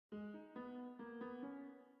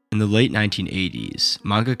In the late 1980s,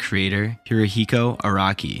 manga creator Hirohiko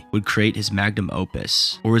Araki would create his magnum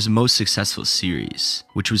opus, or his most successful series,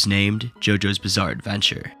 which was named JoJo's Bizarre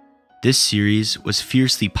Adventure. This series was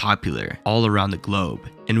fiercely popular all around the globe,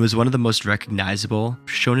 and was one of the most recognizable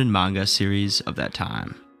shonen manga series of that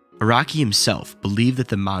time. Araki himself believed that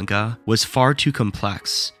the manga was far too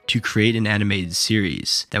complex to create an animated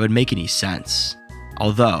series that would make any sense.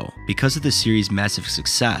 Although, because of the series' massive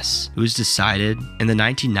success, it was decided in the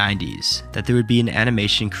 1990s that there would be an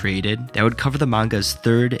animation created that would cover the manga's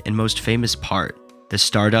third and most famous part, the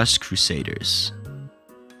Stardust Crusaders.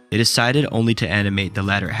 They decided only to animate the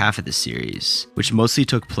latter half of the series, which mostly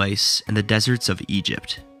took place in the deserts of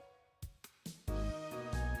Egypt.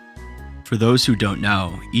 For those who don't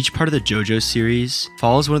know, each part of the JoJo series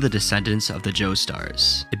follows one of the descendants of the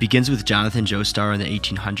Joestars. It begins with Jonathan Joestar in the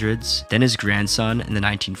 1800s, then his grandson in the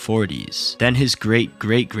 1940s, then his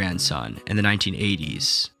great-great-grandson in the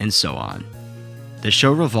 1980s, and so on. The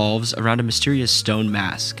show revolves around a mysterious stone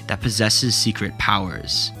mask that possesses secret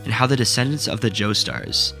powers, and how the descendants of the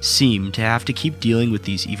Joestars seem to have to keep dealing with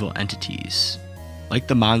these evil entities. Like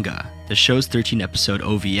the manga, the show's 13-episode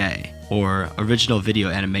OVA, or original video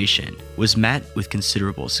animation, was met with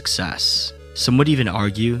considerable success. Some would even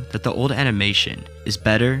argue that the old animation is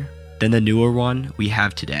better than the newer one we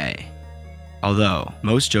have today. Although,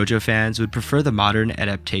 most JoJo fans would prefer the modern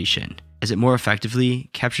adaptation, as it more effectively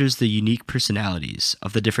captures the unique personalities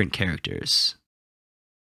of the different characters.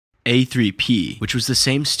 A3P, which was the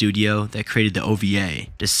same studio that created the OVA,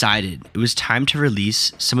 decided it was time to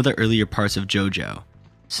release some of the earlier parts of JoJo,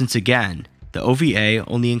 since again, the OVA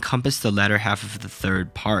only encompassed the latter half of the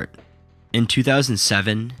third part. In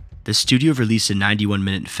 2007, the studio released a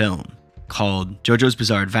 91-minute film called JoJo's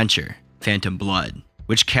Bizarre Adventure: Phantom Blood,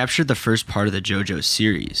 which captured the first part of the JoJo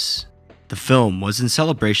series. The film was in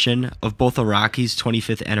celebration of both Araki's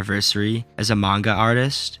 25th anniversary as a manga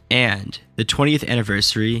artist and the 20th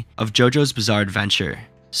anniversary of JoJo's Bizarre Adventure,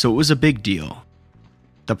 so it was a big deal.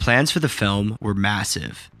 The plans for the film were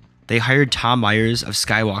massive. They hired Tom Myers of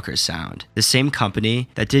Skywalker Sound, the same company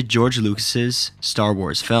that did George Lucas's Star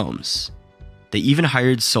Wars films. They even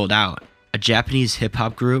hired Sold Out, a Japanese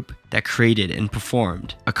hip-hop group that created and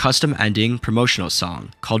performed a custom ending promotional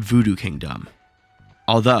song called Voodoo Kingdom.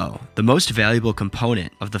 Although, the most valuable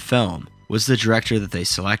component of the film was the director that they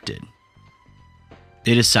selected.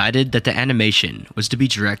 They decided that the animation was to be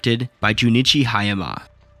directed by Junichi Hayama,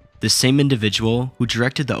 the same individual who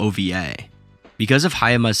directed the OVA. Because of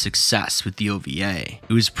Hayama's success with the OVA,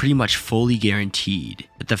 it was pretty much fully guaranteed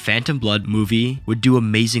that the Phantom Blood movie would do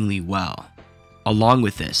amazingly well. Along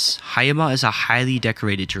with this, Hayama is a highly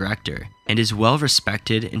decorated director and is well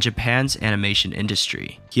respected in Japan's animation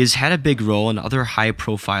industry. He has had a big role in other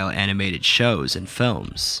high-profile animated shows and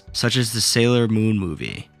films, such as the Sailor Moon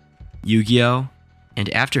movie, Yu-Gi-Oh!, and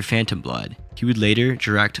after Phantom Blood, he would later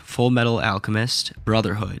direct Full Metal Alchemist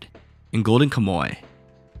Brotherhood and Golden Kamuy.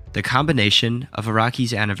 The combination of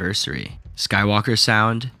Araki's anniversary, Skywalker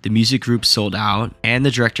Sound, the music group Sold Out, and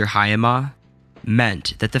the director Hayama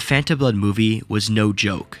meant that the Phantom Blood movie was no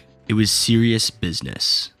joke. It was serious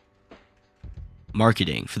business.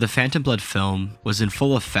 Marketing for the Phantom Blood film was in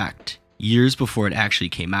full effect years before it actually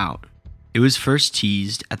came out. It was first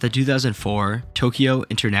teased at the 2004 Tokyo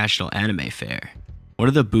International Anime Fair. One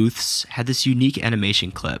of the booths had this unique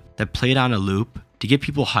animation clip that played on a loop to get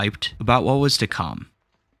people hyped about what was to come.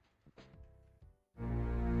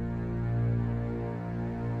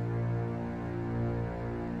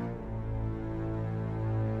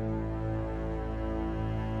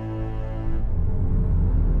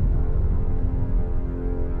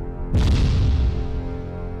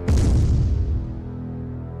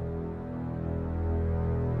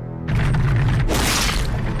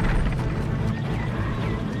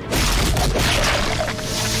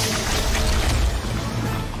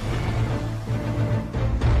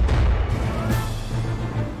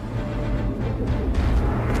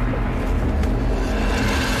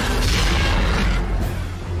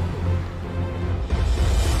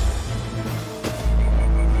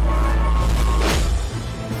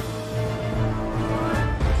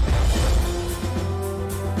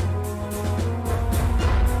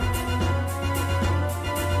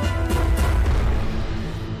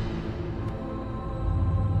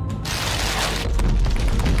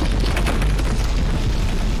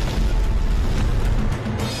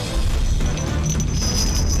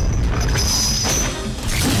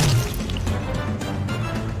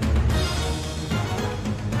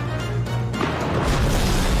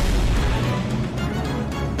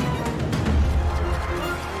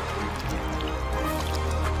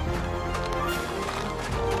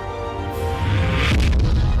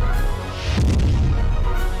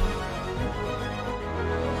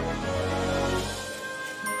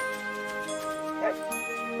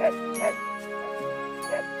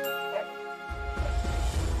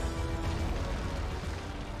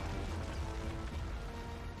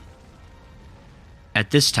 At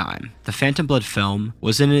this time, the Phantom Blood film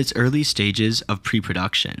was in its early stages of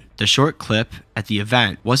pre-production. The short clip at the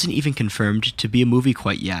event wasn't even confirmed to be a movie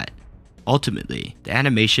quite yet. Ultimately, the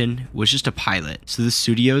animation was just a pilot, so the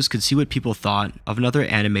studios could see what people thought of another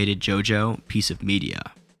animated JoJo piece of media.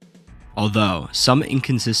 Although some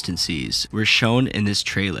inconsistencies were shown in this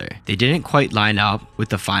trailer, they didn't quite line up with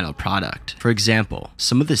the final product. For example,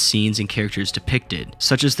 some of the scenes and characters depicted,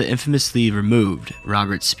 such as the infamously removed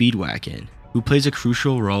Robert Speedwagon, who plays a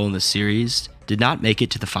crucial role in the series, did not make it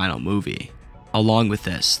to the final movie. Along with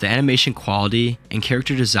this, the animation quality and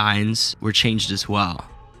character designs were changed as well.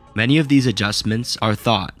 Many of these adjustments are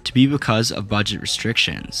thought to be because of budget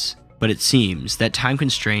restrictions, but it seems that time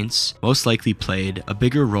constraints most likely played a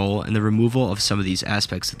bigger role in the removal of some of these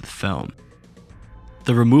aspects of the film.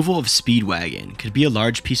 The removal of Speedwagon could be a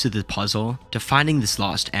large piece of the puzzle to finding this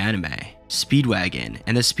lost anime. Speedwagon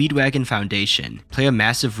and the Speedwagon Foundation play a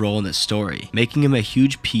massive role in the story, making him a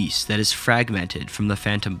huge piece that is fragmented from the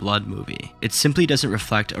Phantom Blood movie. It simply doesn't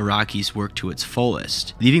reflect Araki's work to its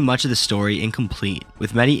fullest, leaving much of the story incomplete,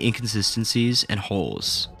 with many inconsistencies and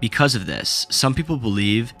holes. Because of this, some people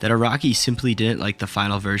believe that Araki simply didn't like the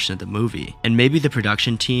final version of the movie, and maybe the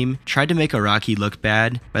production team tried to make Araki look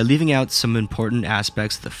bad by leaving out some important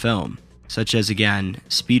aspects of the film, such as, again,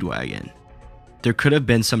 Speedwagon. There could have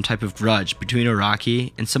been some type of grudge between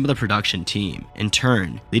Araki and some of the production team, in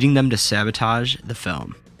turn leading them to sabotage the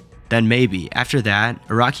film. Then maybe, after that,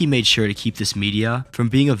 Araki made sure to keep this media from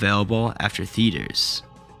being available after theaters.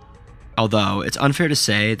 Although, it's unfair to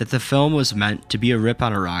say that the film was meant to be a rip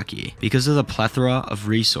on Araki because of the plethora of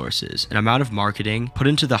resources and amount of marketing put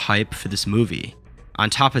into the hype for this movie. On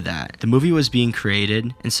top of that, the movie was being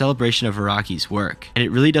created in celebration of Araki's work, and it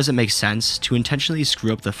really doesn't make sense to intentionally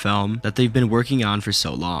screw up the film that they've been working on for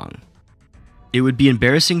so long. It would be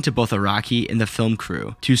embarrassing to both Araki and the film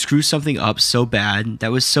crew to screw something up so bad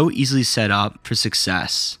that was so easily set up for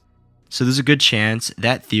success. So there's a good chance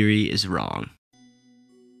that theory is wrong.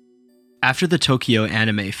 After the Tokyo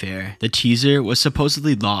Anime Fair, the teaser was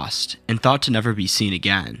supposedly lost and thought to never be seen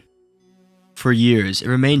again. For years, it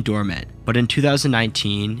remained dormant, but in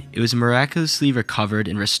 2019, it was miraculously recovered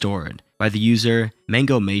and restored by the user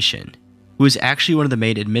Mangomation, who is actually one of the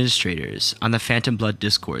main administrators on the Phantom Blood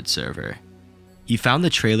Discord server. He found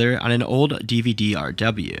the trailer on an old DVD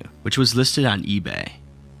RW, which was listed on eBay.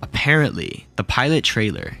 Apparently, the pilot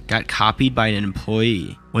trailer got copied by an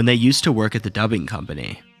employee when they used to work at the dubbing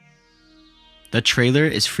company. The trailer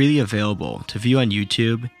is freely available to view on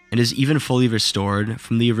YouTube and is even fully restored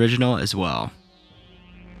from the original as well.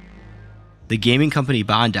 The gaming company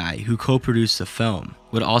Bandai, who co-produced the film,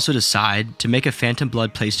 would also decide to make a Phantom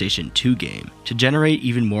Blood PlayStation 2 game to generate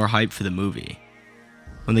even more hype for the movie.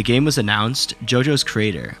 When the game was announced, Jojo's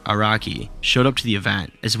creator, Araki, showed up to the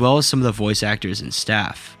event, as well as some of the voice actors and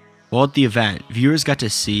staff. While at the event, viewers got to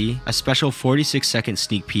see a special 46-second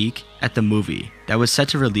sneak peek at the movie that was set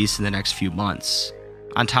to release in the next few months.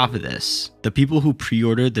 On top of this, the people who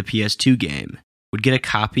pre-ordered the PS2 game would get a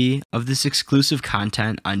copy of this exclusive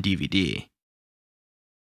content on DVD.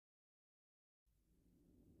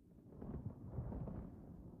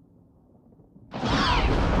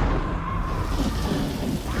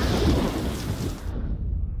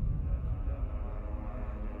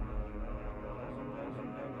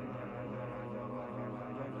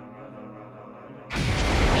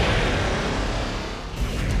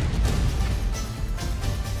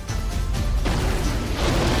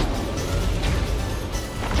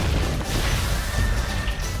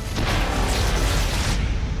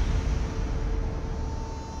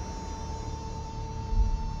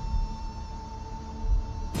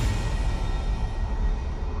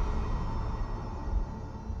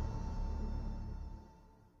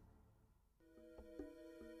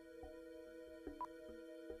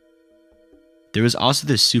 There was also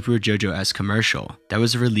this Super JoJo-esque commercial that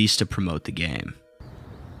was released to promote the game.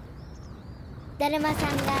 JoJo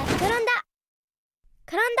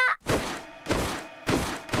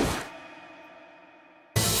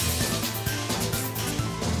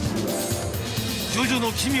の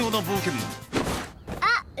奇妙な冒険。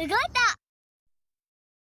あ、動いた。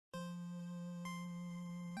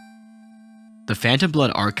 The Phantom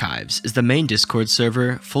Blood Archives is the main Discord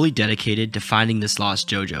server fully dedicated to finding this lost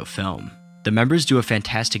JoJo film. The members do a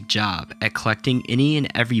fantastic job at collecting any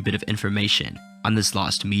and every bit of information on this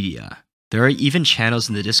lost media. There are even channels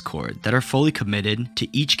in the Discord that are fully committed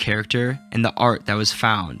to each character and the art that was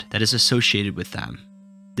found that is associated with them.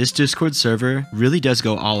 This Discord server really does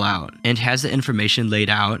go all out and has the information laid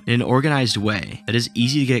out in an organized way that is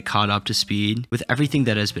easy to get caught up to speed with everything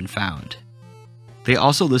that has been found. They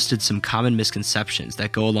also listed some common misconceptions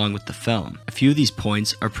that go along with the film. A few of these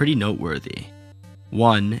points are pretty noteworthy.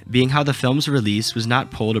 One being how the film's release was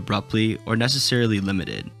not pulled abruptly or necessarily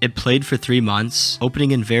limited. It played for 3 months,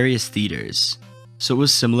 opening in various theaters, so it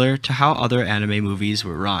was similar to how other anime movies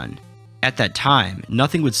were run. At that time,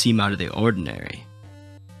 nothing would seem out of the ordinary.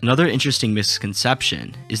 Another interesting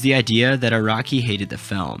misconception is the idea that Araki hated the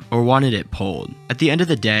film or wanted it pulled. At the end of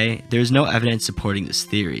the day, there is no evidence supporting this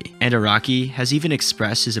theory, and Araki has even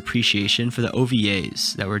expressed his appreciation for the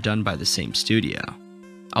OVAs that were done by the same studio.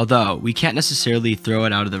 Although, we can't necessarily throw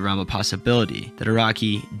it out of the realm of possibility that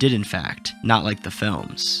Araki did in fact not like the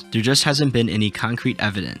films. There just hasn't been any concrete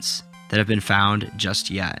evidence that have been found just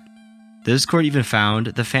yet. The Discord even found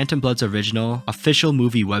the Phantom Blood's original official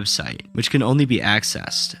movie website, which can only be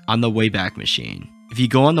accessed on the Wayback Machine. If you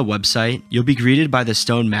go on the website, you'll be greeted by the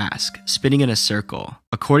stone mask spinning in a circle.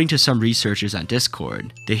 According to some researchers on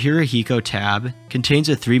Discord, the Hirohiko tab contains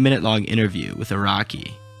a 3-minute long interview with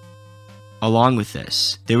Araki. Along with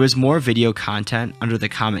this, there was more video content under the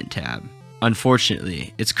comment tab.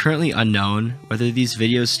 Unfortunately, it's currently unknown whether these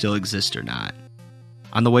videos still exist or not.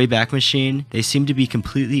 On the Wayback Machine, they seem to be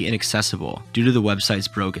completely inaccessible due to the website's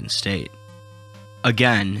broken state.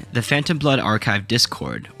 Again, the Phantom Blood Archive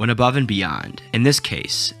Discord went above and beyond. In this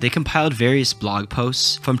case, they compiled various blog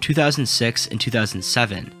posts from 2006 and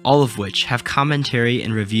 2007, all of which have commentary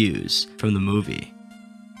and reviews from the movie.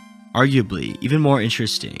 Arguably, even more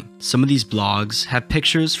interesting, some of these blogs have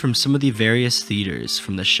pictures from some of the various theaters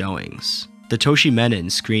from the showings. The Toshi Menon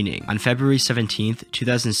screening on February 17,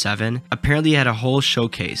 2007 apparently had a whole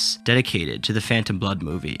showcase dedicated to the Phantom Blood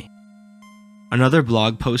movie. Another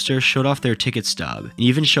blog poster showed off their ticket stub and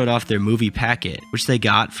even showed off their movie packet, which they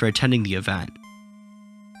got for attending the event.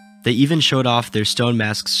 They even showed off their stone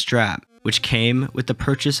mask strap, which came with the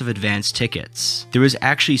purchase of advance tickets. There was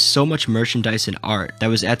actually so much merchandise and art that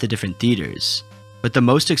was at the different theaters, but the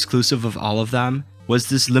most exclusive of all of them was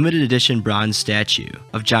this limited edition bronze statue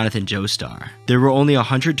of Jonathan Joestar. There were only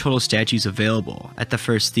 100 total statues available at the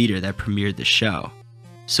first theater that premiered the show.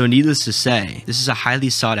 So needless to say, this is a highly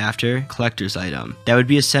sought after collector's item that would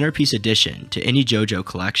be a centerpiece addition to any Jojo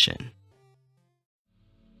collection.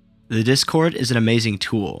 The Discord is an amazing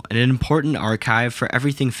tool and an important archive for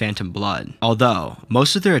everything Phantom Blood, although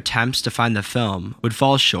most of their attempts to find the film would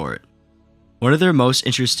fall short. One of their most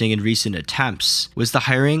interesting and recent attempts was the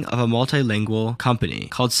hiring of a multilingual company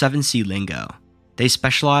called 7C Lingo. They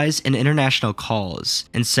specialize in international calls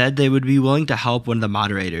and said they would be willing to help one of the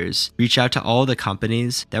moderators reach out to all the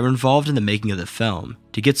companies that were involved in the making of the film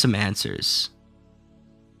to get some answers.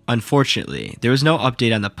 Unfortunately, there was no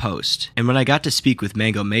update on the post, and when I got to speak with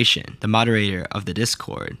Mangomation, the moderator of the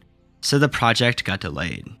Discord, said the project got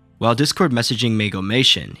delayed. While Discord messaging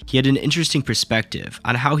Mangomation, he had an interesting perspective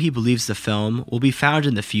on how he believes the film will be found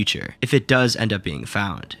in the future if it does end up being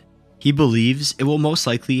found. He believes it will most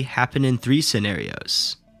likely happen in 3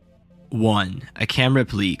 scenarios. 1. A cam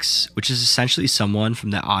rip leaks, which is essentially someone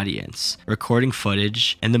from the audience recording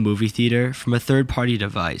footage in the movie theater from a third-party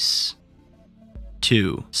device.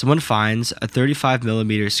 2. Someone finds a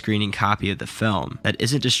 35mm screening copy of the film that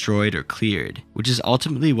isn't destroyed or cleared, which is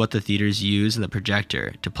ultimately what the theaters use in the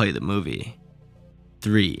projector to play the movie.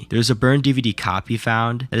 3. There's a burned DVD copy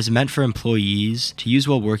found that is meant for employees to use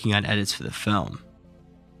while working on edits for the film.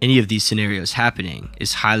 Any of these scenarios happening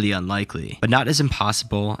is highly unlikely, but not as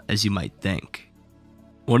impossible as you might think.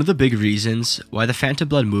 One of the big reasons why the Phantom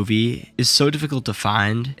Blood movie is so difficult to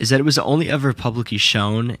find is that it was only ever publicly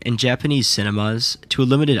shown in Japanese cinemas to a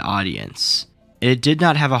limited audience, and it did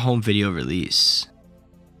not have a home video release.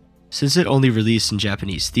 Since it only released in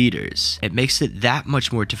Japanese theaters, it makes it that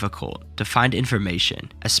much more difficult to find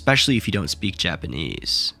information, especially if you don't speak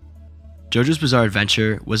Japanese. Jojo's Bizarre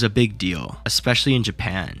Adventure was a big deal, especially in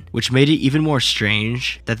Japan, which made it even more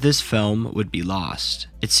strange that this film would be lost.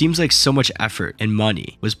 It seems like so much effort and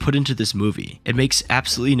money was put into this movie. It makes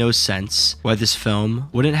absolutely no sense why this film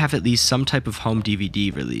wouldn't have at least some type of home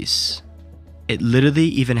DVD release. It literally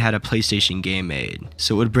even had a PlayStation game made,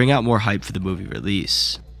 so it would bring out more hype for the movie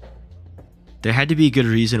release. There had to be a good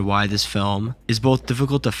reason why this film is both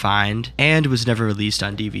difficult to find and was never released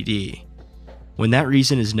on DVD. When that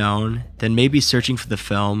reason is known, then maybe searching for the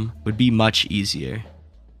film would be much easier.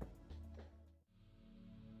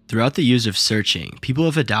 Throughout the years of searching, people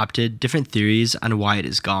have adopted different theories on why it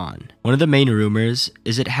is gone. One of the main rumors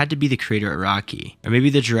is it had to be the creator Araki, or maybe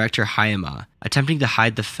the director Hayama, attempting to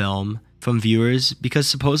hide the film from viewers because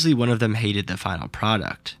supposedly one of them hated the final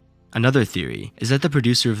product. Another theory is that the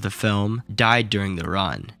producer of the film died during the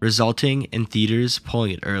run, resulting in theaters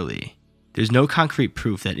pulling it early. There's no concrete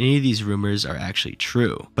proof that any of these rumors are actually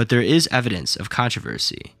true, but there is evidence of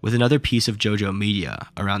controversy with another piece of Jojo media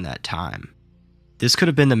around that time. This could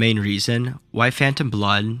have been the main reason why Phantom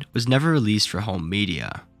Blood was never released for home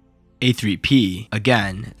media. A3P,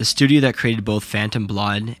 again, the studio that created both Phantom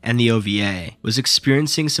Blood and the OVA, was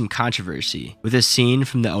experiencing some controversy with a scene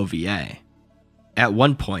from the OVA. At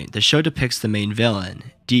one point, the show depicts the main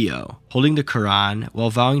villain, Dio, holding the Quran while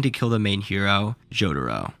vowing to kill the main hero,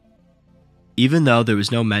 Jotaro. Even though there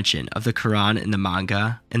was no mention of the Quran in the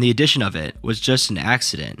manga, and the addition of it was just an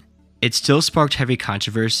accident, it still sparked heavy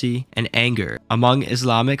controversy and anger among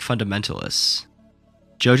Islamic fundamentalists.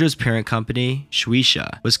 Jojo's parent company,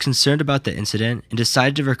 Shueisha, was concerned about the incident and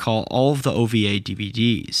decided to recall all of the OVA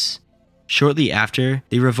DVDs. Shortly after,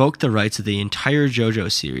 they revoked the rights of the entire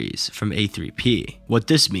Jojo series from A3P. What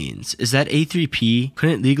this means is that A3P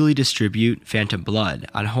couldn't legally distribute Phantom Blood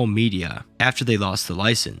on home media after they lost the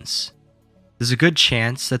license. There's a good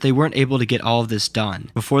chance that they weren't able to get all of this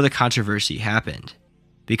done before the controversy happened.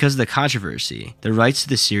 Because of the controversy, the rights to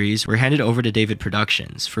the series were handed over to David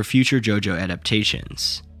Productions for future Jojo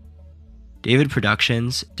adaptations. David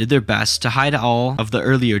Productions did their best to hide all of the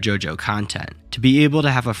earlier Jojo content, to be able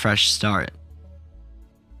to have a fresh start.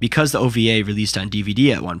 Because the OVA released on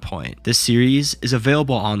DVD at one point, this series is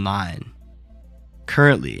available online.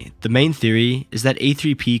 Currently, the main theory is that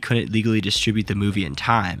A3P couldn't legally distribute the movie in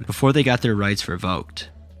time before they got their rights revoked.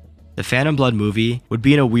 The Phantom Blood movie would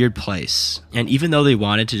be in a weird place, and even though they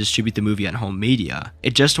wanted to distribute the movie on home media,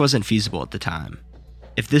 it just wasn't feasible at the time.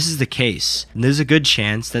 If this is the case, then there's a good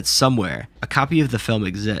chance that somewhere a copy of the film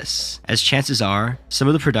exists, as chances are some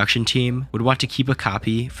of the production team would want to keep a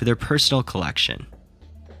copy for their personal collection.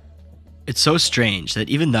 It's so strange that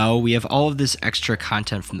even though we have all of this extra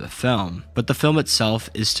content from the film, but the film itself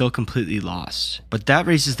is still completely lost. But that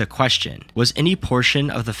raises the question, was any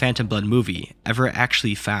portion of the Phantom Blood movie ever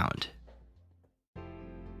actually found?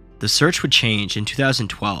 The search would change in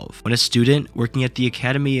 2012 when a student working at the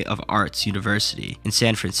Academy of Arts University in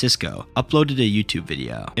San Francisco uploaded a YouTube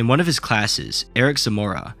video. In one of his classes, Eric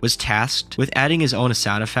Zamora was tasked with adding his own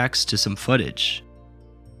sound effects to some footage.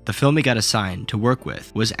 The film he got assigned to work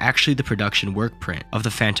with was actually the production work print of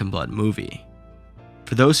the Phantom Blood movie.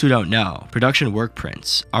 For those who don't know, production work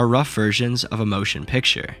prints are rough versions of a motion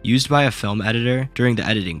picture used by a film editor during the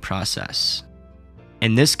editing process.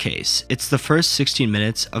 In this case, it's the first 16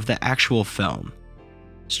 minutes of the actual film.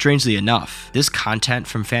 Strangely enough, this content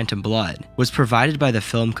from Phantom Blood was provided by the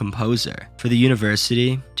film composer for the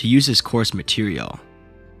university to use as course material.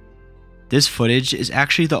 This footage is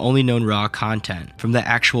actually the only known raw content from the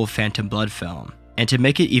actual Phantom Blood film, and to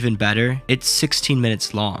make it even better, it's 16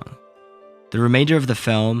 minutes long. The remainder of the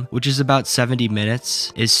film, which is about 70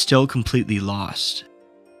 minutes, is still completely lost.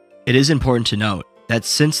 It is important to note that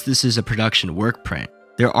since this is a production work print,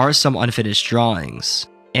 there are some unfinished drawings,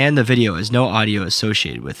 and the video has no audio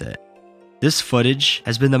associated with it. This footage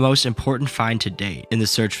has been the most important find to date in the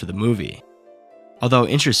search for the movie. Although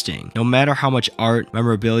interesting, no matter how much art,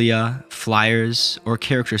 memorabilia, flyers, or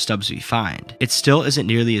character stubs we find, it still isn't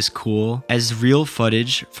nearly as cool as real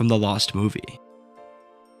footage from the lost movie.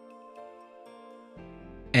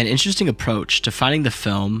 An interesting approach to finding the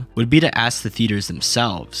film would be to ask the theaters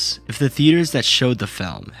themselves if the theaters that showed the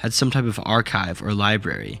film had some type of archive or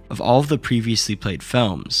library of all of the previously played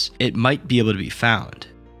films. It might be able to be found.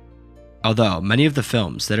 Although many of the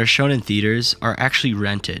films that are shown in theaters are actually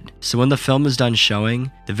rented, so when the film is done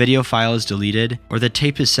showing, the video file is deleted or the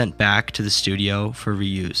tape is sent back to the studio for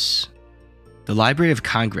reuse. The Library of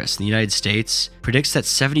Congress in the United States predicts that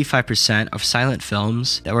 75% of silent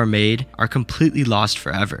films that were made are completely lost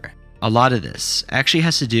forever. A lot of this actually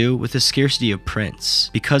has to do with the scarcity of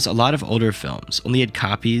prints, because a lot of older films only had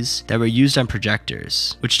copies that were used on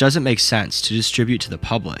projectors, which doesn't make sense to distribute to the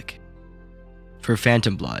public. For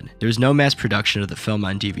Phantom Blood, there is no mass production of the film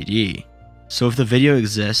on DVD, so if the video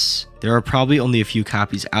exists, there are probably only a few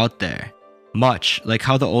copies out there, much like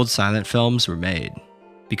how the old silent films were made.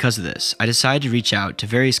 Because of this, I decided to reach out to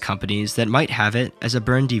various companies that might have it as a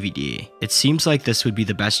burned DVD. It seems like this would be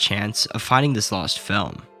the best chance of finding this lost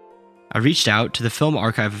film. I reached out to the Film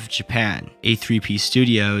Archive of Japan, A3P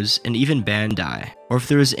Studios, and even Bandai, or if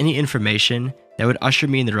there was any information that would usher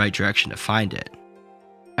me in the right direction to find it.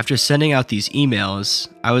 After sending out these emails,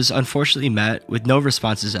 I was unfortunately met with no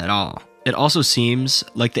responses at all. It also seems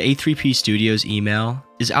like the A3P Studios email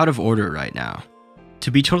is out of order right now.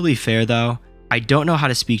 To be totally fair though, I don't know how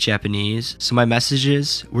to speak Japanese, so my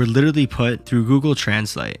messages were literally put through Google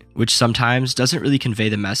Translate, which sometimes doesn't really convey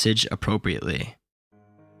the message appropriately.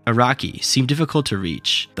 Araki seemed difficult to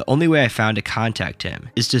reach. The only way I found to contact him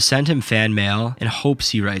is to send him fan mail in hopes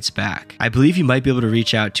he writes back. I believe you might be able to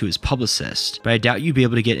reach out to his publicist, but I doubt you'd be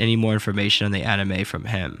able to get any more information on the anime from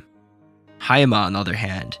him. Hayama, on the other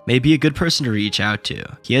hand, may be a good person to reach out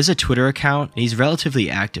to. He has a Twitter account and he's relatively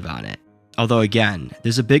active on it. Although again,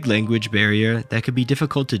 there's a big language barrier that could be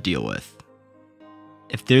difficult to deal with.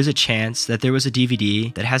 If there's a chance that there was a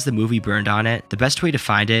DVD that has the movie burned on it, the best way to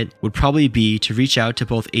find it would probably be to reach out to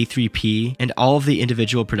both A3P and all of the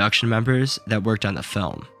individual production members that worked on the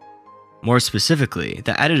film. More specifically,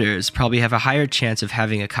 the editors probably have a higher chance of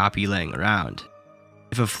having a copy laying around.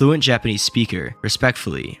 If a fluent Japanese speaker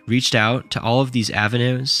respectfully reached out to all of these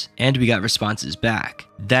avenues and we got responses back,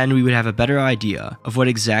 then we would have a better idea of what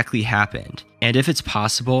exactly happened and if it's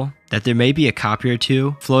possible that there may be a copy or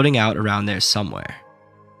two floating out around there somewhere.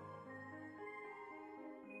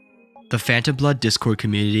 The Phantom Blood Discord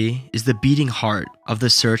community is the beating heart of the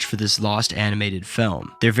search for this lost animated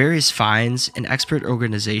film. Their various finds and expert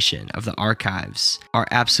organization of the archives are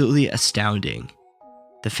absolutely astounding.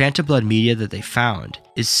 The Phantom Blood media that they found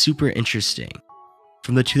is super interesting.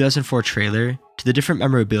 From the 2004 trailer to the different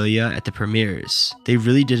memorabilia at the premieres, they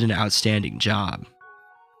really did an outstanding job.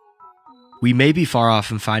 We may be far off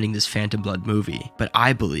from finding this Phantom Blood movie, but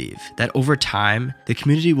I believe that over time, the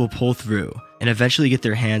community will pull through and eventually get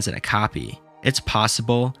their hands on a copy. It's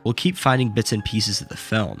possible we'll keep finding bits and pieces of the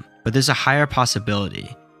film, but there's a higher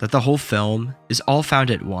possibility that the whole film is all found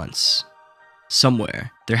at once.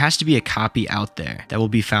 Somewhere, there has to be a copy out there that will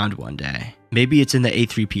be found one day. Maybe it's in the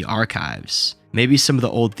A3P archives, maybe some of the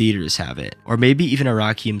old theaters have it, or maybe even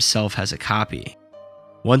Araki himself has a copy.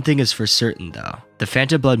 One thing is for certain though, the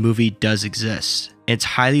Phantom Blood movie does exist, and it's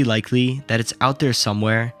highly likely that it's out there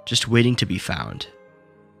somewhere just waiting to be found.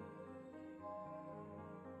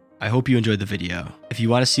 I hope you enjoyed the video. If you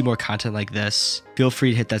want to see more content like this, feel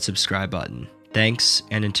free to hit that subscribe button. Thanks,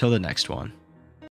 and until the next one.